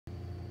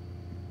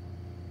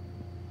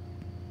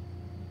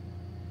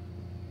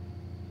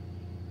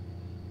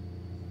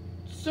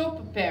soap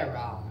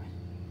opera.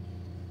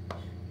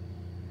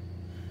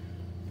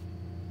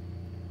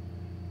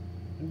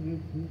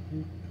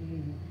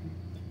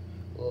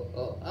 Oh,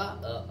 oh,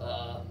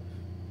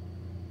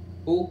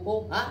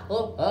 oh,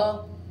 oh,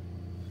 oh.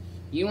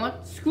 You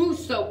want school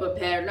soap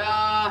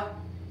opera?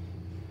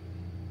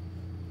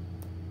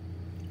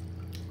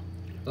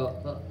 Oh,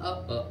 oh,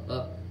 oh, oh,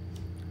 oh.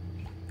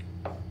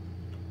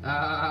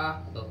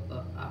 Ah, oh,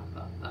 oh, ah,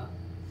 ah, ah.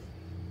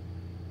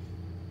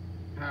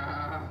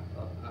 Ah,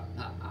 oh, ah,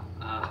 ah, ah,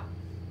 ah.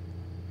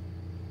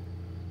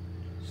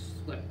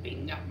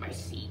 Slipping up my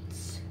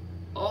seats.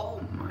 Oh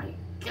my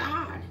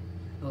God.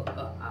 Oh,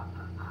 ah, ah,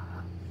 ah,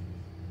 ah.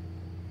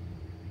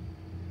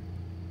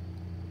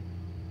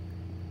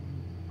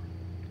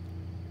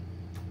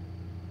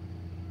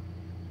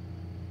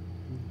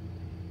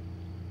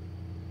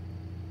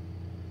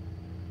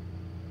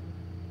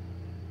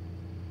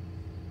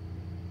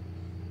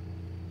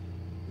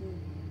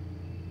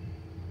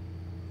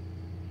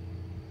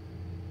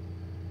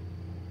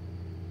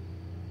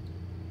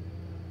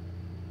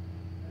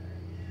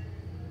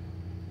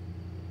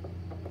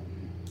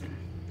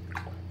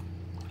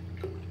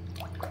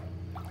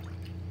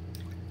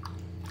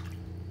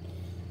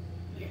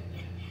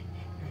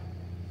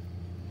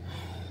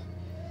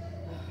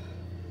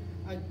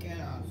 I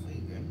cannot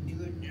think I'm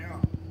good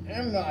now.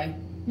 Am I?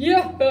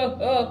 Yeah.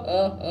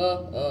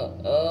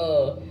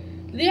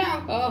 Yeah.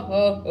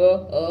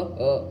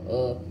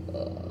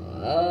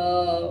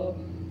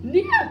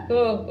 Yeah.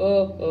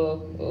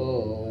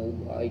 Oh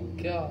my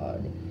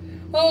God.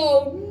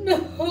 Oh no.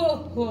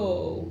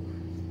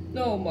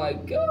 Oh my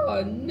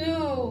God,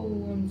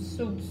 no. I'm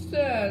so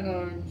sad,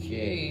 aren't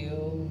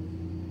you?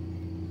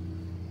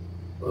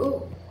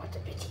 Ooh, what a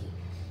pity.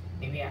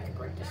 Maybe I could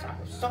break this out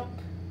with soap.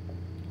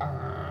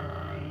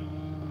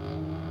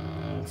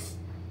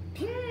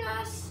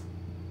 Penis!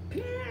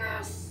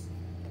 Penis!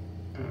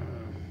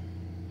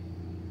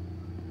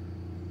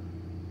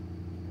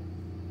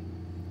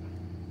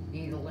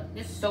 Need to let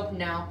this soap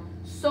now.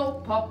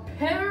 Soap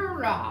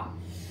opera!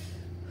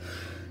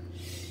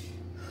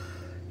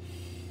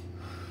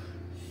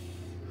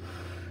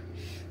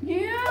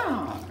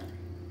 Yeah!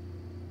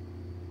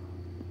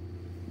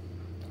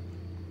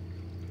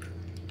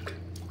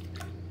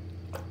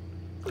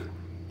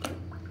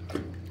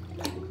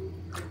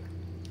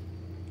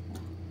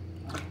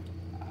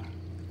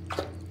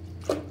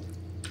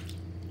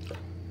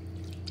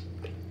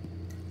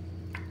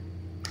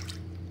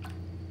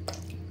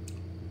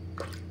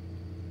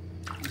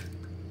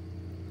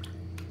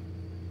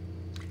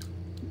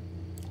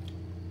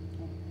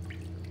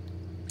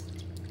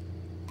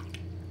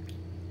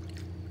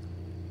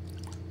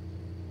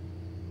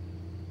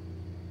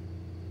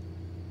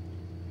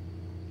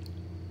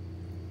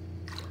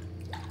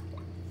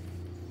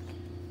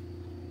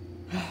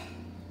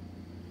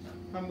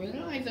 I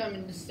realize I'm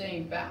in the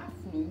same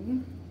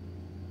bathroom,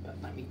 but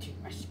let me take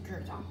my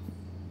skirt off.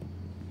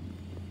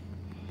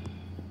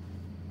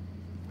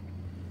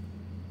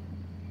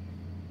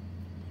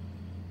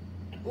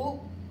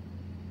 Oh.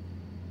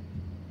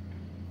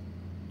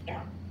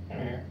 Yeah.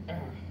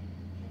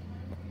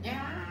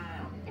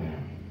 Yeah.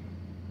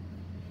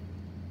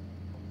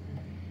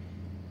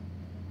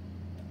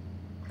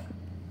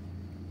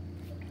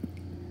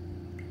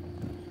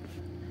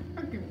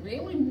 I can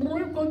really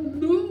break a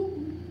new.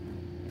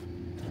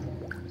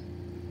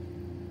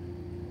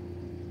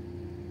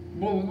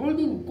 Well, we're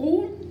gonna go.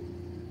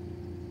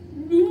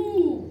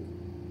 No.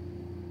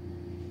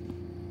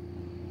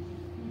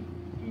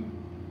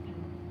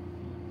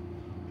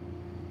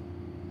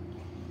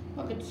 I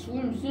could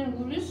swim in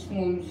with this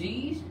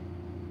swimsies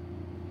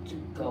to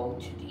go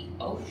to the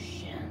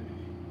ocean.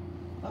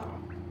 Oh.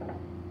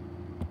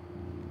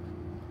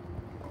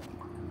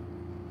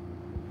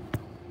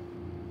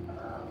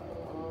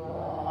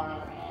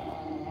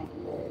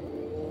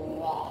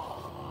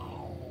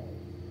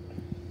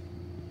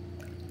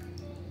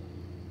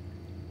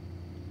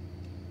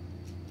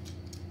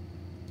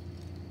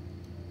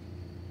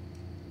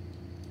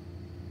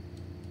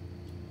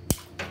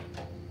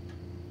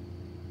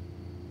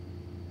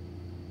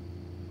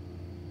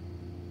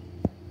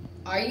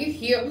 Are you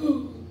here?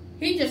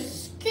 He just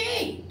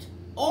escaped!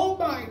 Oh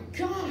my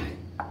God!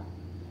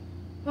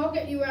 I'll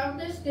get you out of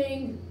this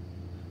thing.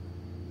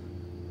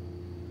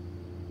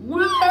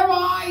 Where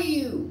are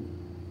you?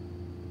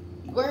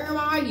 Where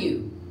are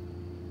you?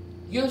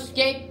 You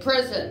escaped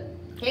prison.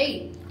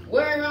 Hey,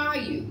 where are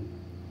you?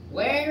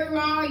 Where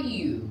are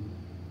you?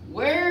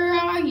 Where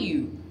are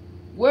you?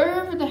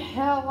 Where the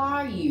hell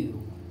are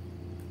you?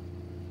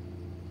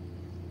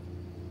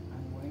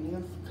 I'm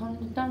waiting for you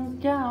to come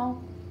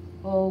down.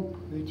 Oh,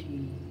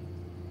 pretty.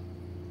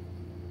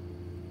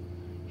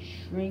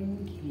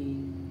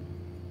 Shrinking.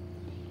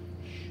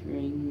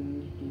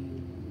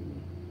 Shrinking.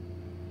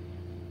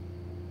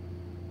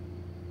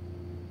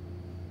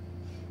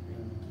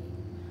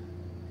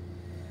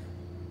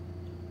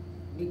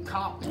 The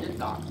cop and the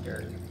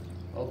doctor.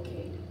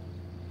 Okay.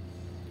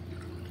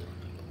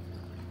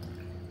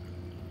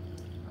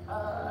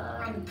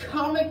 I'm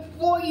coming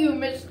for you,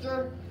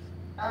 mister.